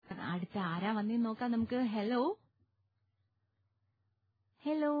അടുത്ത ആരാ വന്നേന്ന് നോക്കാം നമുക്ക്. Hello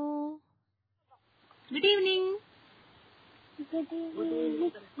hello, good evening.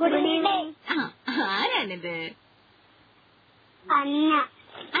 ആരാണിത്? അന്ന.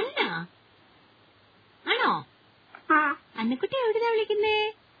 ആണോ? അന്നക്കുട്ടി എവിടുന്നാ വിളിക്കുന്നേ?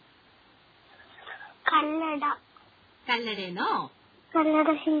 കല്ലടേന്നോ?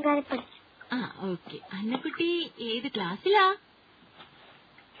 ഓക്കെ. അന്നക്കുട്ടി ഏത് ക്ലാസ്സിലാ?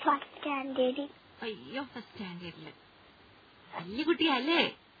 First standard. അയ്യോ, ഫസ്റ്റ് സ്റ്റാൻഡേർഡില്. വലിയ കുട്ടിയല്ലേ?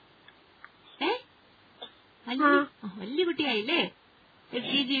 വലിയ കുട്ടിയായില്ലേ?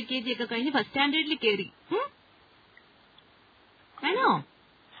 LKG UKG ഒക്കെ കഴിഞ്ഞ് ഫസ്റ്റ് സ്റ്റാൻഡേർഡിൽ കയറി. ആണോ?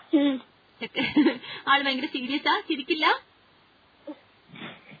 ആള് ഭയങ്കര സീരിയസാ? ചിരിക്കില്ല?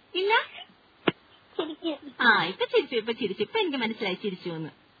 ഇല്ല? ഇപ്പൊ ചിരിച്ചു. ഇപ്പൊ എനിക്ക് മനസ്സിലായി ചിരിച്ചു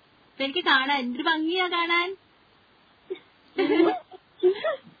എന്ന്. ഇപ്പൊ എനിക്ക് കാണാൻ എന്തൊരു ഭംഗിയാ കാണാൻ.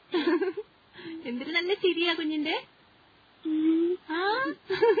 എന്തൊരു നല്ല ചിരിയാ കുഞ്ഞിന്റെ.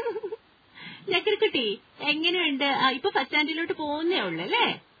 ചക്കരക്കുട്ടി എങ്ങനെയുണ്ട്? ഇപ്പൊ ഫസ്റ്റ് സ്റ്റാൻഡേർഡിലോട്ട് പോകുന്നേ ഉള്ളു അല്ലേ?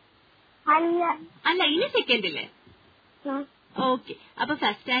 അല്ല, ഇനി സെക്കൻഡില്. ഓക്കെ. അപ്പൊ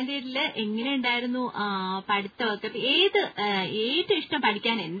ഫസ്റ്റ് സ്റ്റാൻഡേർഡില് എങ്ങനെ ഉണ്ടായിരുന്നു പഠിത്തമൊക്കെ? ഏറ്റവും ഇഷ്ടം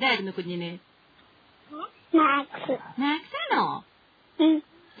പഠിക്കാൻ എന്തായിരുന്നു കുഞ്ഞിന്? മാത്സ് ആണോ?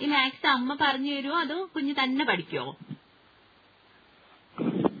 ഈ മാത്സ് അമ്മ പറഞ്ഞു തരുമോ അതോ കുഞ്ഞ് തന്നെ പഠിക്കോ?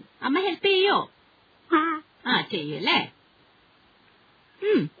 അമ്മ ഹെൽപ്പ് ചെയ്യോ? ചെയ്യല്ലേ?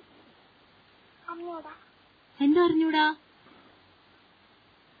 എന്താ അറിഞ്ഞൂടാ?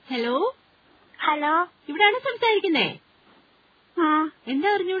 ഹലോ ഇവിടാണ് സംസാരിക്കുന്നേ. എന്താ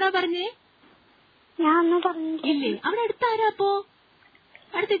അറിഞ്ഞൂടാ പറഞ്ഞേ? ഇല്ലേ? അവിടെ അടുത്താരാ? അപ്പോ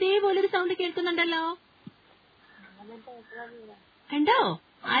അടുത്ത് ഇതേപോലൊരു സൗണ്ട് കേൾക്കുന്നുണ്ടല്ലോ. ഉണ്ടോ?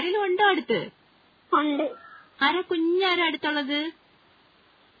 ആരെങ്കിലും ഉണ്ടോ അടുത്ത്? ആരാ? കുഞ്ഞാരാ അടുത്തുള്ളത്?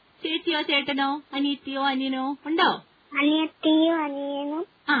 ചേച്ചിയോ ചേട്ടനോ അനിയത്തിയോ അനിയനോ ഉണ്ടോ? അനിയത്തിയോ അനിയനും.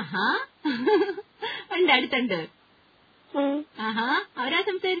 ഉണ്ട്, അടുത്തുണ്ട്. അവരാ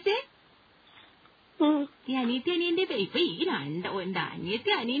സംസാരിച്ചേ? ഈ അനിയത്തി അനിയന്റെ ഇപ്പൊ ഈ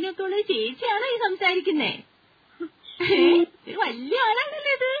അനിയത്തി അനിയനൊക്കെ ഉള്ള ചേച്ചിയാണോ ഈ സംസാരിക്കുന്നേ? വലിയ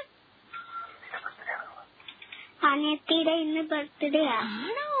ആളാണല്ലേ ഇത്? അനിയത്തിയുടെ ഇന്ന് ബർത്ത്ഡേ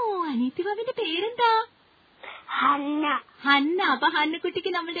ആണോ? അനിയത്തി ബാബിന്റെ പേരെന്താ? ഹന്ന. അപ്പൊ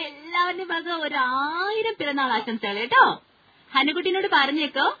ഹന്നക്കുട്ടിക്ക് നമ്മുടെ എല്ലാവരുടെ വക 1000 പിറന്നാൾ ആശംസകൾ കേട്ടോ. ഹന്നക്കുട്ടിനോട്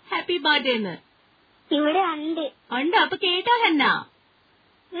പറഞ്ഞേക്കോ ഹാപ്പി ബർത്ത്ഡേ എന്ന്. ഇവിടെ ഉണ്ട്. അപ്പൊ കേട്ടോ ഹന്ന?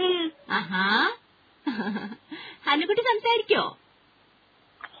 ഹന്നക്കുട്ടി സംസാരിക്കോ?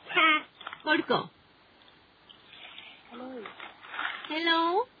 കൊടുക്കോ? Hello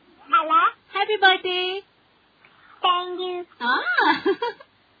happy birthday. Thank you.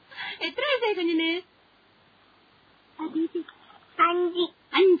 എത്ര വയസ്സായി കുഞ്ഞിന്?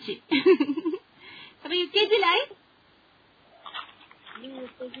 5. അപ്പൊ UKGയിലായി?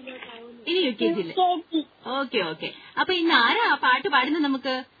 ഇനി UKGയില്. ഓക്കെ. അപ്പൊ ഇന്ന് ആരാ പാട്ട് പാടുന്നത്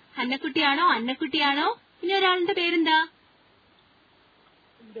നമുക്ക്? ഹന്നക്കുട്ടിയാണോ അന്നക്കുട്ടിയാണോ? ഇനി ഒരാളുടെ പേരെന്താ?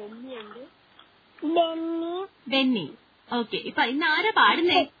 ബെന്നി. ഓക്കെ. ഇപ്പൊ ഇന്ന് ആരാ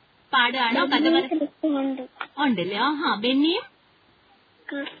പാടുന്നേ? പാടുകയാണോ? കഥ ഉണ്ടല്ലേ? ബെന്നിയും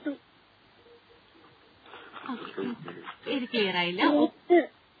പേര് ക്ലിയർ ആയില്ല.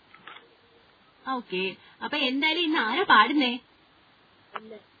 ഓക്കെ. അപ്പൊ എന്തായാലും ഇന്ന് ആരാ പാടുന്നേ?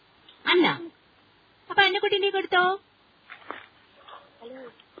 അന്ന. അപ്പൊ അന്നക്കുട്ടീന്റെ കൊടുത്തോ.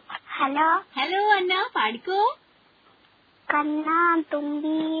 ഹലോ അന്ന, പാടിക്കോ. കണ്ണാ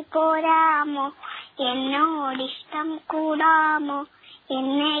തുമ്പി പോരാമോ, എന്നോടിഷ്ടം കൂടാമോ,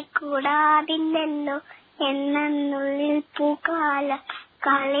 എന്നെ കൂടാതില്ലല്ലോ, എന്നുള്ളിൽ പൂക്കാല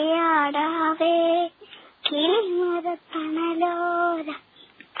കളിയാടാവേ, കിളിമരത്തണലോര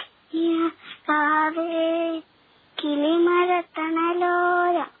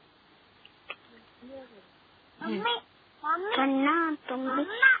കിളിമരത്തണലോര. കണ്ണാ തുമ്പി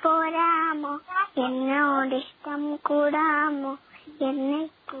പോരാമോ, എന്നോടിഷ്ടം കൂടാമോ, എന്നെ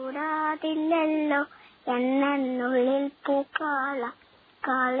കൂടാതില്ലല്ലോ, എന്നുള്ളിൽ പൂക്കാല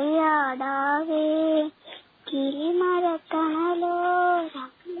കളിയാടാവേ, കിളിമരത്തണലോര.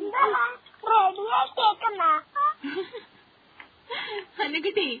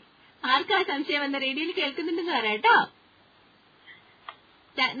 അന്നക്കുട്ടി, ആർക്കാ സംശയം വന്ന റേഡിയോയിൽ കേൾക്കുന്നുണ്ടെന്ന് പറയാട്ടോ.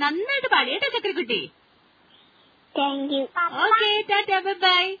 നന്നായിട്ട് പാടിയേട്ടോ ചക്രക്കുട്ടി. Thank you. Okay, Tata,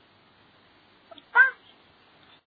 by.